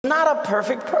not a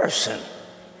perfect person.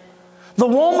 The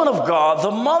woman of God,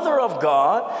 the mother of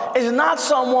God, is not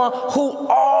someone who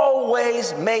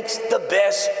always makes the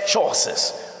best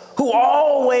choices, who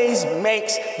always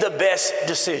makes the best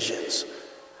decisions.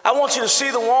 I want you to see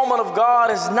the woman of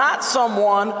God is not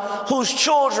someone whose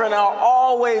children are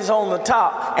always on the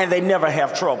top and they never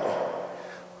have trouble.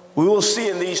 We will see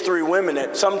in these three women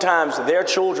that sometimes their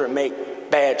children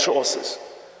make bad choices.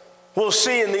 We'll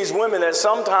see in these women that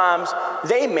sometimes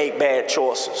they make bad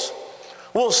choices.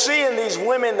 We'll see in these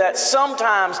women that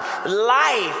sometimes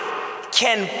life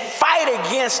can fight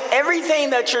against everything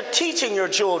that you're teaching your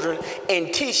children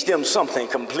and teach them something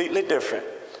completely different.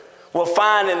 We'll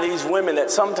find in these women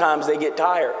that sometimes they get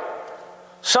tired.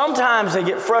 Sometimes they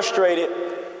get frustrated,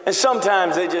 and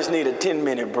sometimes they just need a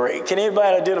 10-minute break. Can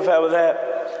anybody identify with that?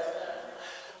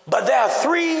 But there are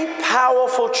three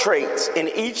powerful traits in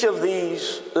each of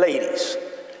these ladies,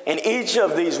 in each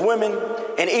of these women,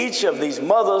 in each of these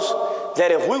mothers,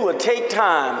 that if we would take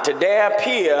time to dare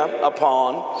peer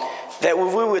upon, that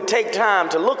if we would take time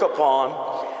to look upon,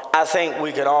 I think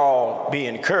we could all be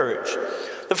encouraged.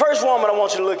 The first woman I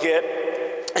want you to look at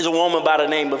is a woman by the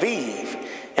name of Eve.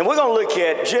 And we're going to look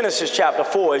at Genesis chapter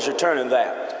 4 as you're turning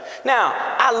there. Now,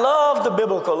 I love the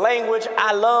biblical language.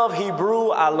 I love Hebrew.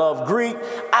 I love Greek.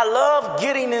 I love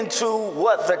getting into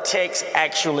what the text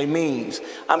actually means.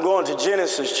 I'm going to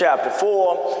Genesis chapter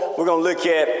 4. We're going to look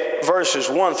at verses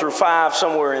 1 through 5,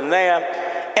 somewhere in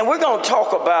there. And we're going to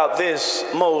talk about this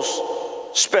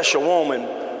most special woman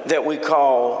that we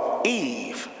call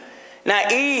Eve. Now,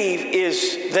 Eve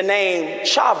is the name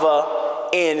Chava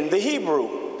in the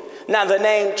Hebrew. Now, the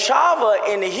name Chava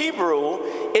in the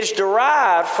Hebrew is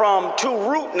derived from two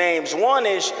root names. One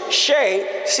is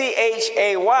Shay,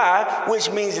 C-H-A-Y, which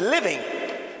means living.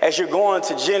 As you're going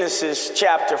to Genesis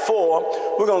chapter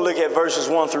 4, we're going to look at verses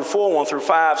 1 through 4, 1 through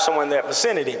 5, somewhere in that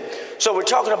vicinity. So we're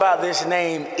talking about this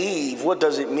name Eve. What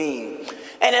does it mean?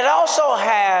 And it also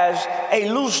has a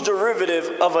loose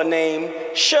derivative of a name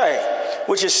Shay,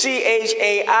 which is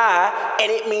C-H-A-I,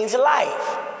 and it means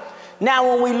life.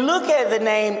 Now, when we look at the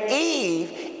name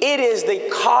Eve, it is the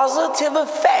causative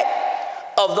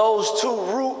effect of those two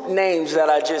root names that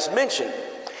I just mentioned.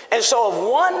 And so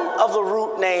if one of the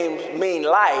root names mean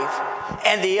life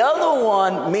and the other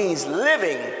one means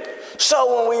living,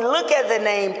 so when we look at the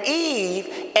name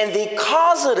Eve and the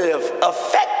causative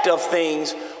effect of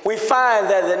things, we find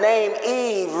that the name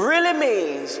Eve really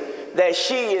means that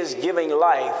she is giving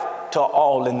life to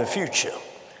all in the future.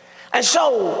 And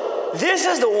so this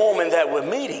is the woman that we're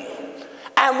meeting.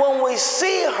 And when we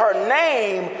see her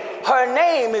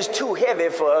name is too heavy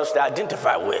for us to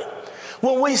identify with.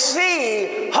 When we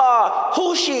see her,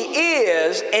 who she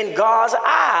is in God's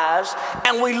eyes,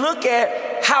 and we look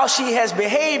at how she has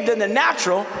behaved in the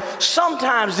natural,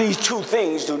 sometimes these two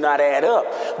things do not add up.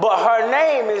 But her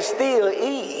name is still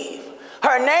Eve.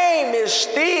 Her name is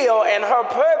still, and her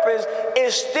purpose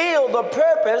is still the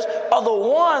purpose of the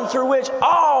one through which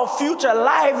all future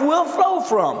life will flow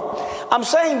from. I'm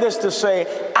saying this to say,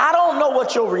 I don't know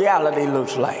what your reality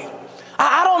looks like.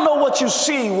 I don't know what you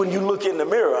see when you look in the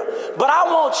mirror, but I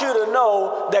want you to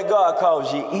know that God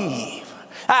calls you Eve.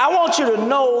 I want you to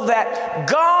know that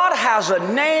God has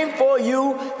a name for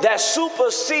you that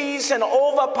supersedes and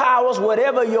overpowers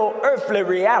whatever your earthly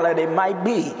reality might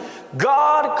be.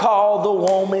 God called the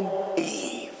woman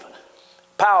Eve.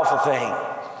 Powerful thing.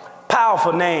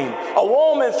 Powerful name. A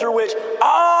woman through which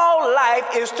all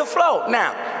life is to flow.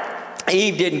 Now,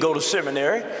 Eve didn't go to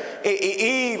seminary.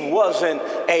 Eve wasn't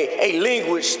a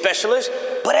language specialist.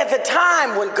 But at the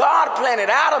time when God planted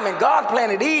Adam and God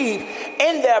planted Eve,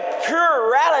 in their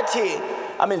plurality,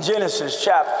 I'm in Genesis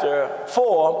chapter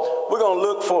 4. We're going to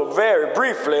look for very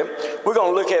briefly. We're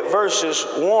going to look at verses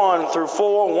 1 through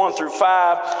 4, 1 through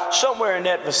 5, somewhere in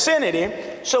that vicinity,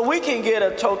 so we can get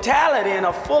a totality and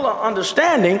a fuller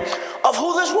understanding of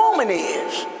who this woman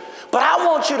is. But I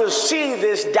want you to see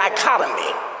this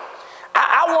dichotomy.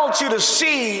 I want you to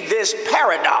see this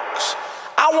paradox.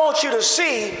 I want you to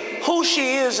see who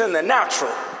she is in the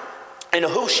natural and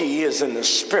who she is in the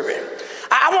spirit.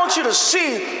 I want you to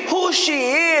see who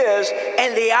she is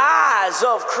in the eyes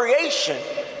of creation,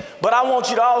 but I want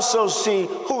you to also see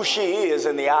who she is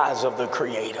in the eyes of the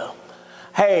Creator.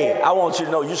 Hey, I want you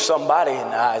to know you're somebody in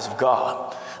the eyes of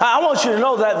God. I want you to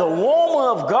know that the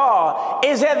woman of God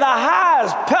is at the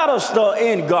highest pedestal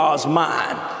in God's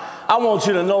mind. I want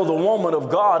you to know the woman of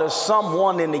God is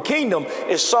someone in the kingdom,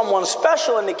 is someone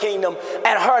special in the kingdom,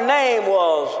 and her name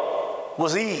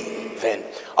was Eve. And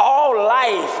all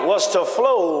life was to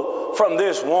flow from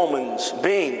this woman's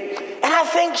being. And I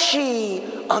think she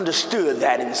understood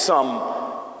that in some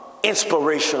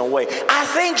inspirational way. I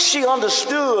think she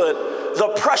understood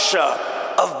the pressure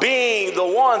of being the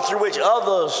one through which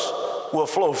others will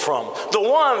flow from, the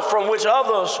one from which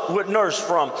others would nurse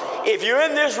from. If you're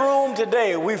in this room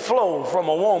today, we flow from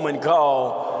a woman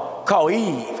called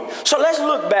Eve. So let's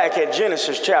look back at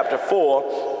Genesis chapter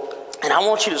 4, and I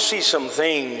want you to see some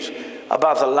things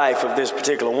about the life of this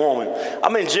particular woman.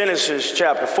 I'm in Genesis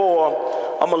chapter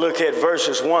 4. I'm going to look at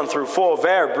verses 1 through 4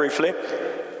 very briefly.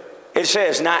 It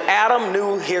says, now Adam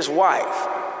knew his wife,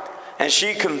 and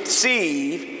she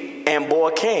conceived and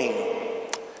bore Cain,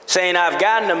 saying, I've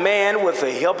gotten a man with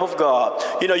the help of God.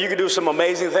 You know, you can do some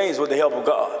amazing things with the help of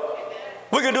God.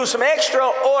 We can do some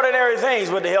extraordinary things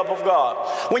with the help of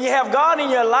God. When you have God in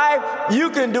your life, you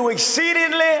can do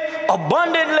exceedingly,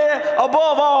 abundantly,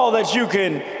 above all that you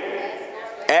can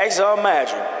ask or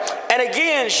imagine. And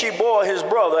again, she bore his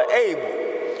brother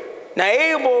Abel. Now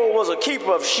Abel was a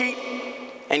keeper of sheep,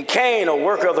 and Cain a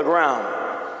worker of the ground.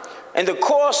 In the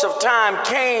course of time,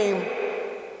 Cain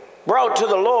brought to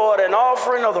the Lord an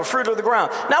offering of the fruit of the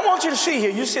ground. Now I want you to see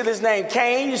here, you see this name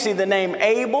Cain, you see the name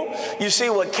Abel, you see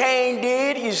what Cain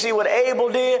did, you see what Abel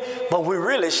did, but we're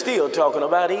really still talking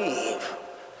about Eve.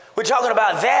 We're talking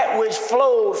about that which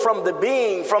flowed from the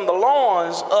being, from the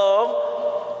loins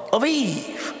of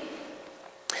Eve.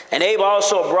 And Abel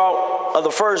also brought of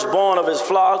the firstborn of his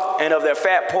flock and of their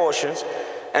fat portions,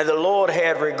 and the Lord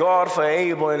had regard for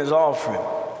Abel and his offering.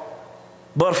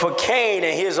 But for Cain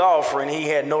and his offering, he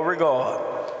had no regard.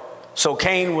 So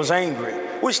Cain was angry.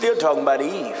 We're still talking about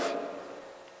Eve.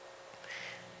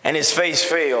 And his face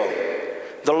fell.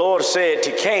 The Lord said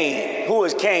to Cain, who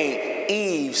is Cain?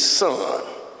 Eve's son.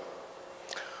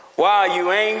 Why are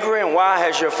you angry, and why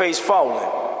has your face fallen?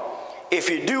 If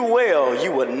you do well,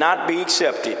 you will not be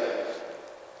accepted.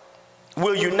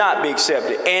 Will you not be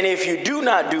accepted? And if you do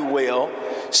not do well,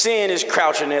 sin is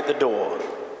crouching at the door.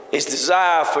 It's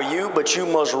desire for you, but you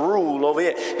must rule over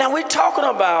it. Now we're talking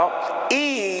about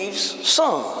Eve's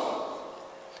son.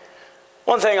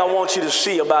 One thing I want you to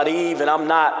see about Eve, and I'm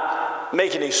not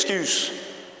making an excuse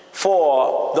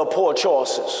for the poor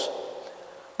choices,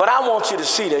 but I want you to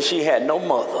see that she had no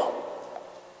mother.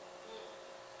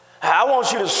 I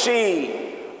want you to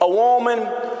see a woman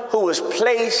who was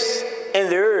placed in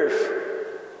the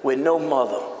earth with no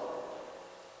mother.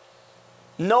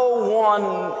 No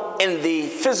one in the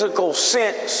physical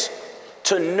sense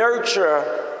to nurture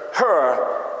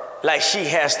her like she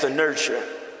has to nurture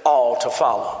all to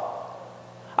follow.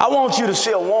 I want you to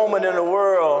see a woman in the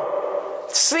world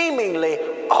seemingly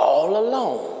all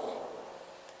alone.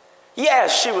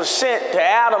 Yes, she was sent to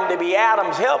Adam to be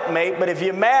Adam's helpmate, but if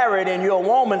you're married and you're a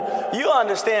woman, you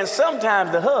understand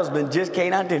sometimes the husband just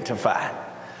can't identify.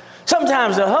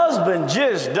 Sometimes the husband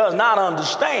just does not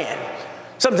understand.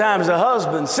 Sometimes the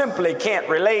husband simply can't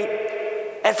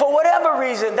relate. And for whatever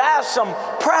reason, there are some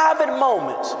private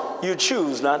moments you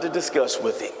choose not to discuss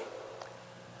with him.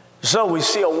 So we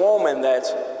see a woman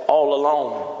that's all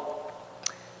alone.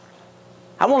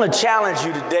 I want to challenge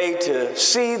you today to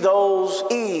see those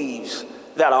Eves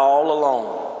that are all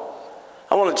alone.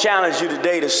 I want to challenge you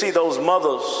today to see those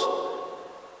mothers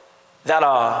that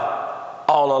are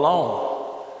all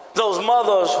alone. Those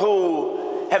mothers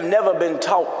who have never been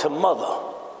taught to mother.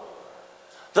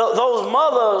 Those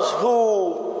mothers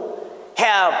who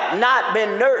have not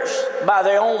been nursed by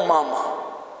their own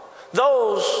mama.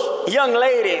 Those young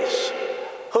ladies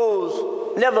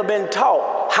who's never been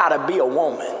taught how to be a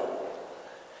woman.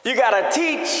 You got to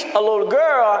teach a little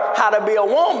girl how to be a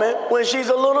woman when she's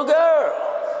a little girl.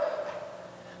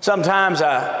 Sometimes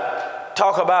I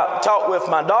talk with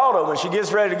my daughter when she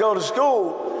gets ready to go to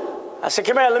school. I say,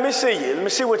 come here, let me see you. Let me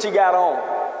see what you got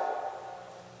on.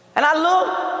 And I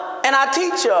look and I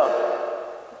teach her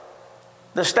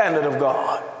the standard of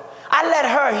God. I let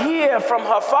her hear from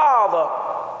her father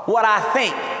what I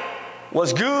think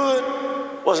was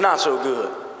good, was not so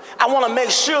good. I want to make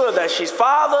sure that she's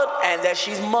fathered and that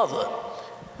she's mothered.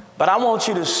 But I want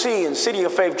you to see in City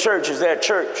of Faith Church, is their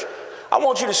church, I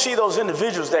want you to see those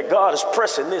individuals that God is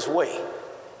pressing this way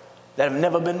that have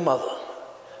never been mothered.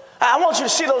 I want you to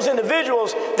see those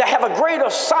individuals that have a great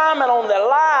assignment on their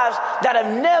lives that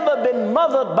have never been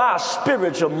mothered by a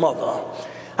spiritual mother.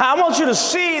 I want you to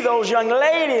see those young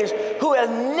ladies who have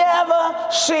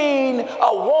never seen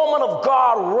a woman of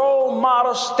God role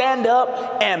model stand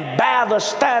up and bear the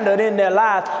standard in their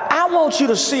lives. I want you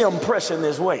to see them pressing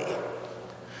this way.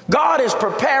 God is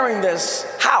preparing this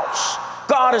house.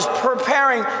 God is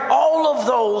preparing all of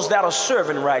those that are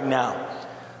serving right now.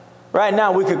 Right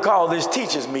now, we could call this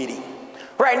teachers meeting.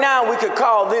 Right now, we could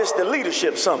call this the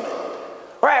leadership summit.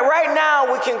 Right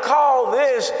now, we can call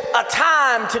this a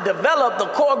time to develop the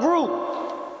core group.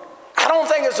 don't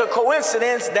think it's a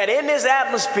coincidence that in this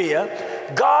atmosphere,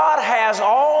 God has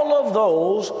all of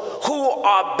those who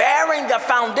are bearing the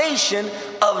foundation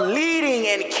of leading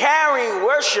and carrying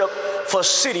worship for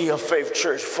City of Faith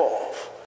Church Fall.